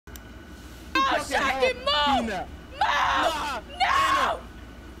second, move! Move! No!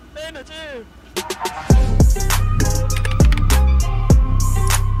 Dana, too.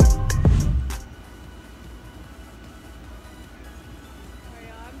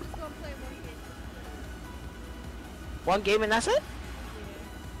 One game and that's it?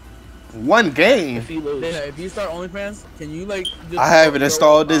 One game? If you lose. Dana, if you start OnlyFans, can you like? Just I haven't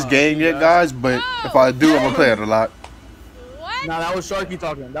installed this game yet, guys, but if I do, I'm gonna play it a lot. What? Nah, that was Sharky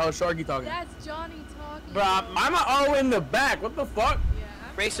talking. That was Sharky talking. That's Johnny talking. Bro, I'm all the way in the back. What the fuck?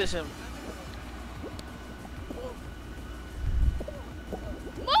 Yeah. Racism.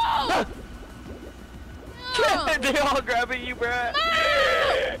 Move! No. They all grabbing you, bruh.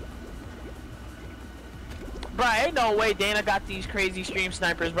 Bruh, ain't no way Dana got these crazy stream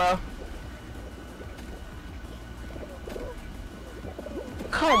snipers, bro.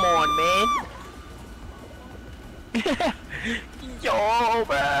 Come on, man. Yo,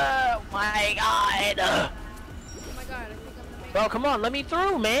 bruh. My God. Oh my God, I think I'm gonna make Bro, come on, let me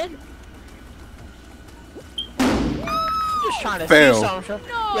through, man. I'm just trying to Fail. see something.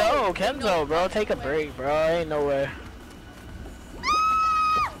 No. Yo, Kenzo, bro, take a break, bro. Ain't no way. I'm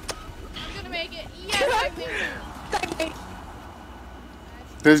gonna make it. Yes, I made it.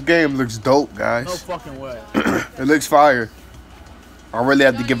 This game looks dope, No guys. fucking way. It looks fire. I really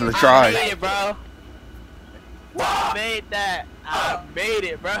have to give it a I try. made it, bro. I made that. I made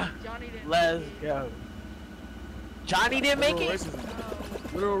it, bro. Johnny didn't Let's make it. go. Johnny didn't make Literal it?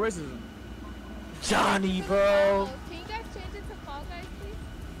 racism. Literal racism. Johnny, bro. Oh, can you guys change it to Fall Guys, please?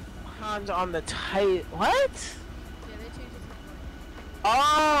 Hands on the tight. What? Yeah, they changed it to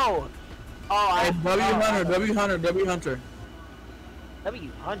Oh! Oh, I. Hey, W Hunter, W Hunter, W Hunter.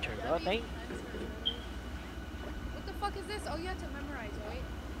 W Hunter, bro. Thank. What the fuck is this? Oh, you have to memorize, right?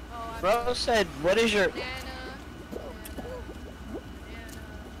 Oh, I Bro said, what is your.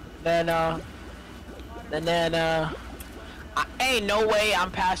 Banana. I ain't no way I'm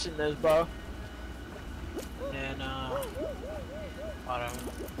passing this, bro. Banana. Bottom.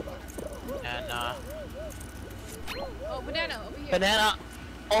 Banana. Oh, banana over here. Banana.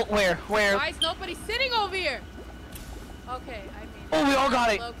 Oh, where? Where? Why is nobody sitting over here? Okay, I made it. Oh, we all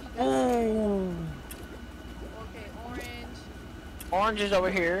got it. Low-key got it. Ooh. Okay, orange. Orange is over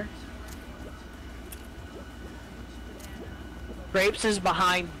here. Grapes is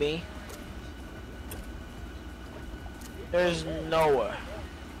behind me. There's no way.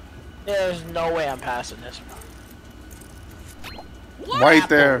 There's no way I'm passing this. What? Right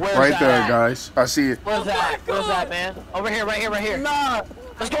there, Where's right that there, at? guys. I see it. Where's that? Where's that, man? Over here, right here, right here. Nah.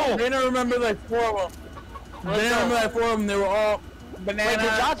 Let's go. Dana remember like 4 of them. Dana remember like 4 of them. They were all banana, Wait,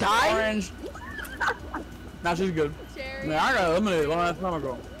 did y'all die? orange. Nah, she's good. Cherry. Man, I got eliminated a long time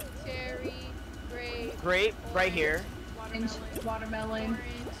ago. Cherry. Grape. Grape, right here. Watermelon.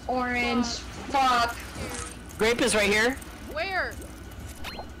 Orange. Fuck. Grape is right here. Where?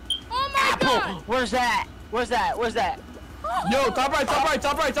 Oh my Apple. God! Where's that? Where's that? Where's that? Yo, top right, top right,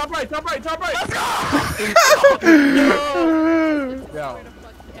 top right, top right, top right, top right. Let's go. Yo.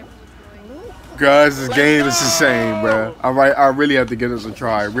 Guys, this game is insane, bro. I really have to give this a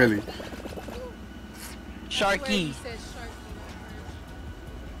try, really. Sharky.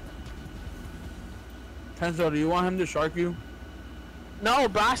 Kenzo, do you want him to shark you? No,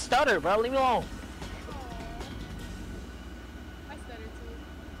 bro, I stutter, bro. Leave me alone. I stuttered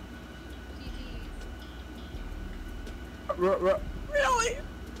too. GG's. Really?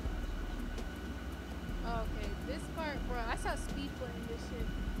 Okay, this part, bro, I saw Speed playing this shit.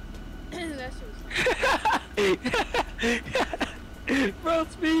 That shit was fun. Bro,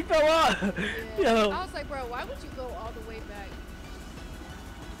 speed, come on. Yeah. Yo. I was like, bro, why would you go all the way back?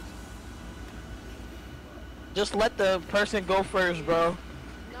 Just let the person go first, bro.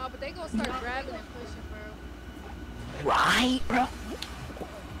 No, but they gonna start grabbing and pushing, bro. Right, bro.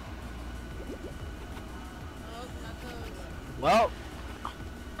 Oh, not those. Well,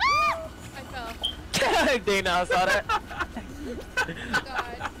 I fell. Dana, I saw that. Oh,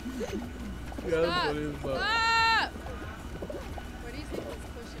 God. Yeah, that's Stop! funny as fuck. Stop! Where these niggas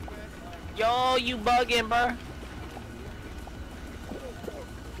pushing, bro? Yo, you bugging, bro.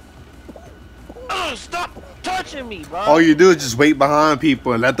 Stop touching me, bro. All you do is just wait behind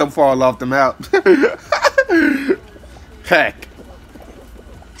people and let them fall off the map. Heck.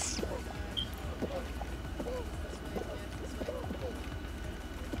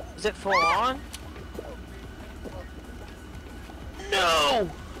 Is it full on? No!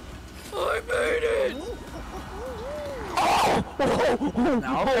 I made it! Oh!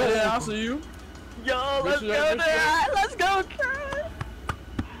 Now, okay, then I'll see you. Yo, let's Good go shit, good there! Let's go, Kurt!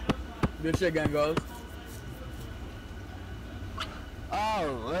 Good shit, gang goes.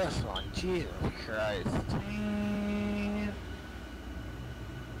 Oh, this one. Jesus Christ.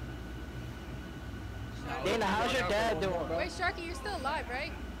 Dana, how's your dad doing? Wait, Sharky, you're still alive,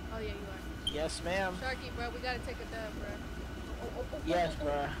 right? Oh yeah, you are. Yes, ma'am. Sharky, bro, we gotta take a dub, bro. Yes,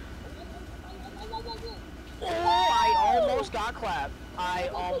 bro. Oh, I almost got clapped. I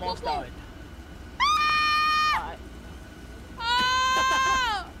almost died.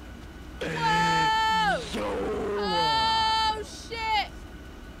 Oh! Whoa! Yo! Oh shit!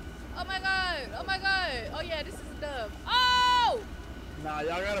 Oh my god! Oh my god! Oh yeah, this is a dub. Oh! Nah,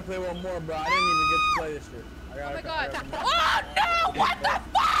 y'all gotta play one more, bro. I didn't even get to play this shit. Oh my god! Oh no! What the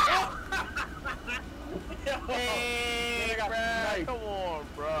fuck? Hey, bro, come on,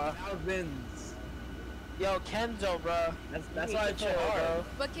 bro. Thousands. Yo, Kenzo, bro. That's why it's so hard, bro.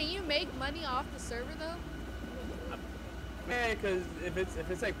 But can you make money off the server though? Man, cause if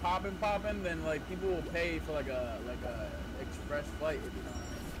it's like popping, then like people will pay for like a express flight, if you know what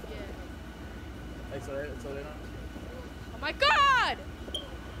I mean. Yeah. Like so they don't. Oh my god!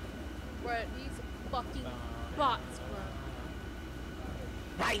 Bro, these fucking bots, bro.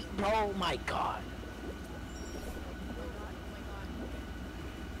 Right, bro. Oh my god. Oh my god. Oh my god.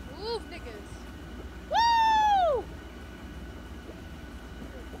 Move, niggas. Woo! Oh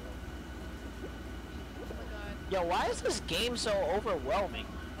my god. Yo, why is this game so overwhelming?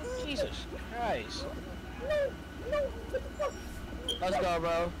 Jesus Christ. Let's go,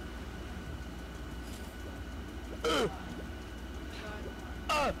 bro.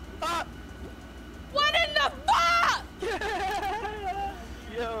 What in the fuck?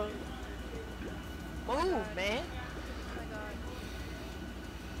 Yo. Move, man. Oh my god.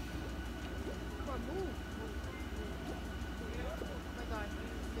 Bro, move. Oh my god.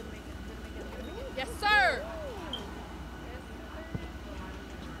 Didn't make it. Yes, sir!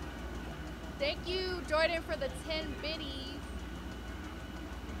 Thank you, Jordan, for the 10 biddies.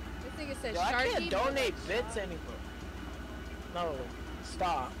 This nigga said Yo, I Sharky. can't donate bits anymore. No,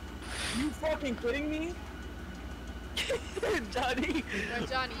 stop. You fucking kidding me? Johnny. Bro,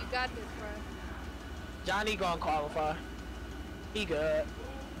 Johnny, you got this, bro. Johnny gonna qualify. He good.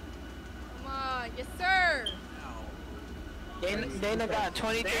 Come on, yes, sir. Dana got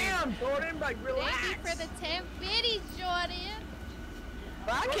 23. Damn, Jordan, like relax. Thank you for the 10 biddies, Jordan.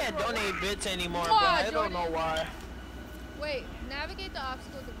 But I can't donate bits anymore, Come bro. on, I don't Jordan. know why. Wait, navigate the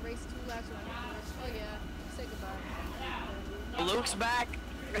obstacles and race 2 laps around the course. Oh yeah, say goodbye. Luke's back.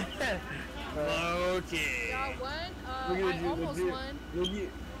 Okay. Y'all won? Look at I you, almost legit. won. Luke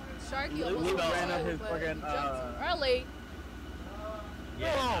Sharky Luke almost won. ran up too, his but fucking, he jumped too early.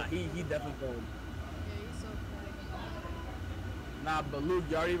 Yeah, nah, he definitely told. Yeah, he's so funny. Nah, but Luke,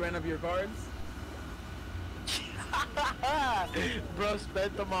 you already ran up your cards? Bro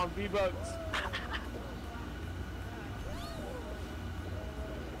spent them on V-Bucks.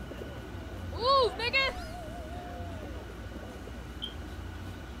 Ooh, nigga!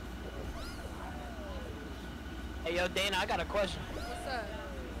 Hey, yo, Dana, I got a question. What's up?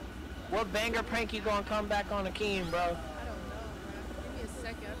 What banger prank you gonna come back on Akeem, bro? I don't know, bro. Give me a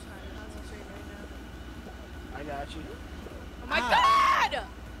second. I'm trying to concentrate right now. I got you. Oh my god!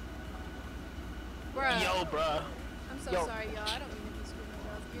 Bruh. Yo, bro. I'm so Yo. sorry, y'all. I don't mean to be screaming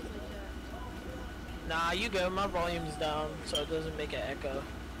about ears like that. Nah, you good. My volume's down, so it doesn't make an echo. Oh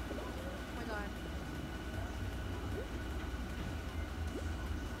my god.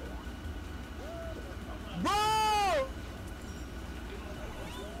 Bro!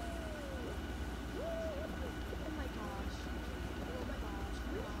 Oh my gosh. Oh my gosh.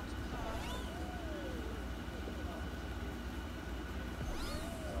 Oh my gosh.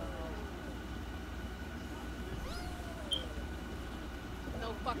 No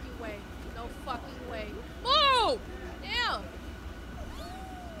fucking way. No fucking way. Move! Damn!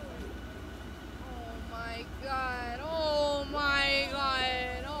 Oh my god. Oh my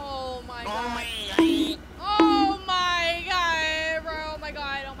god. Oh my god. Oh my god, bro. Oh my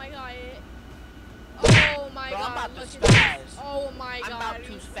god. Oh my god. Oh my Bro, god. I'm about to Look at spaz. this. Oh my I'm god. about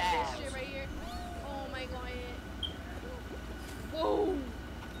to You see spaz. This shit right here. Oh my god. Whoa.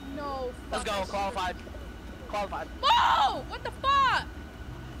 No. Let's go. fucking shit. Qualified. Qualified. Whoa! What the fuck?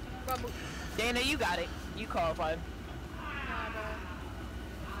 Bro, move. Dana, you got it. You qualified. Nah, bro.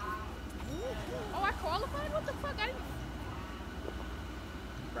 Oh, I qualified? What the fuck? I didn't.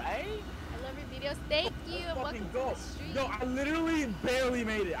 Right? I love your videos. Thank you. And welcome Fucking to go. the stream. Yo, I literally barely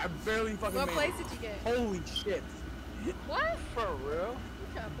made it. I barely fucking What made place it. did you get? Holy shit. What? For real? You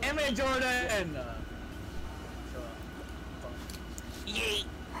trying to play? Damn it, Jordan! Yeet.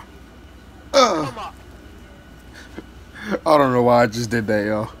 Ugh. Come on. I don't know why I just did that,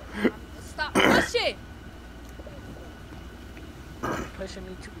 yo. Stop pushing! pushing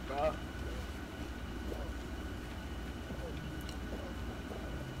me too, bro.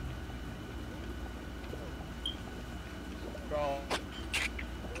 Bro.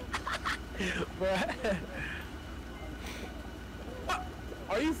 Bruh. What?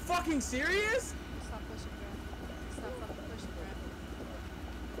 Are you fucking serious? Stop pushing, bruh. Stop fucking pushing, bruh.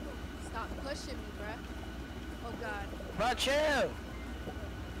 Stop pushing me, bruh. Oh god. Bro, chill.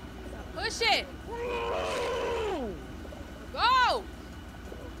 Stop pushing! Go!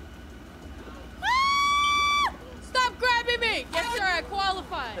 Ah! Stop grabbing me! Yes, sir, I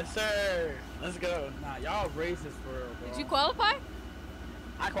qualified. Yes, sir. Let's go. Nah, y'all racist for real, bro. Did you qualify?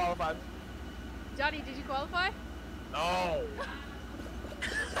 I qualified. Johnny, did you qualify? No.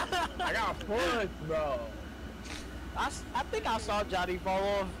 I got pushed, bro. I think I saw Johnny fall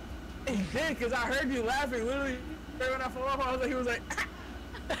off. He did, because I heard you laughing. Literally, right when I fell off, I was like, he was like,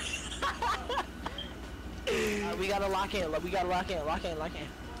 We gotta lock in. We gotta lock in. Lock in. Lock in.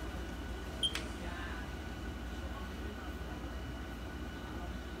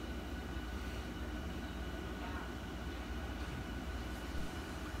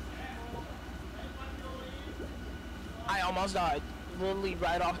 I almost died. Literally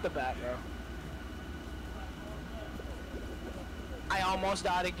right off the bat, bro. I almost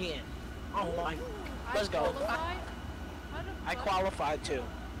died again. Oh my. Let's go. Qualified? How the I fuck- qualified too.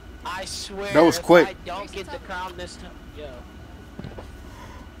 I swear. That was if quick. I don't get the crown this time. Yo. To grab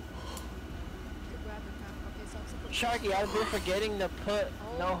the crown. Okay, so I'm supposed to- Sharky, I've been forgetting to put.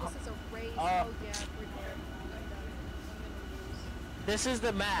 Oh, No. this is a race. Uh, Oh, yeah, we're dead. I got it. I'm gonna lose. This is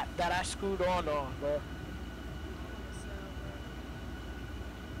the map that I screwed on, bro. I'm gonna sell,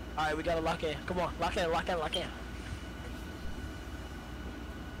 Alright, we gotta lock in. Come on, lock in, lock in, lock in.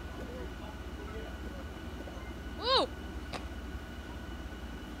 bro. Ooh!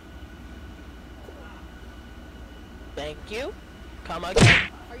 Thank you. Come again.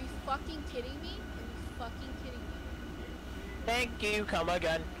 Are you fucking kidding me? Are you fucking kidding me? Thank you. Come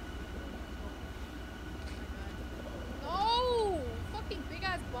again. Oh my god. No! Fucking big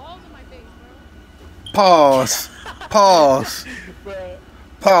ass balls in my face, bro. Pause. Pause. Bruh.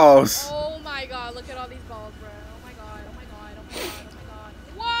 Pause. Oh my god, look at all these balls, bro. Oh my god, oh my god, oh my god,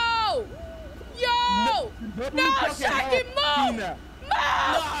 oh my god. Whoa! Yo! No, Shaki, move! Tina.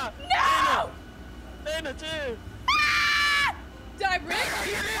 Move! No! Dana, too. Ah! Did I win?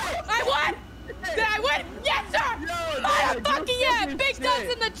 I won! Did I win? Yes, sir! Yo, Motherfucking you're yeah! fucking Big shit.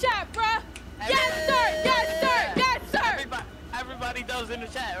 thumbs in the chat, bruh! Yes, sir! Yes, sir! Yes, sir! Everybody knows in the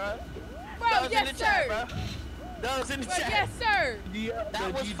chat, bro. Bro, Those yes, in the chat, sir! bro. Those in the Bro, chat. yes, sir!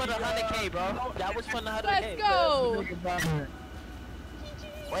 That was for the 100K, bro. That was for the 100K. Let's go!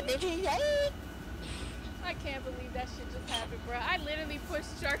 What did you say? I can't believe that shit just happened, bro. I literally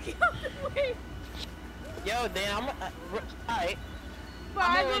pushed Sharky off the way. Yo, damn. Alright. Bro,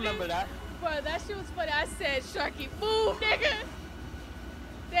 I'm I gonna literally- remember that. Bro, that shit was funny. I said, Sharky, move, nigga.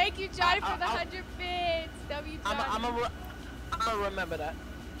 Thank you, Johnny, for the 100 bits. W, Johnny. I'm gonna remember that.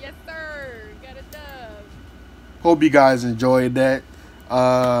 Yes, sir. Got a dub. Hope you guys enjoyed that.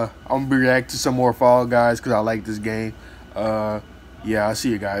 I'm gonna be reacting to some more Fall Guys because I like this game. Yeah, I'll see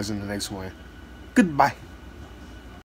you guys in the next one. Goodbye.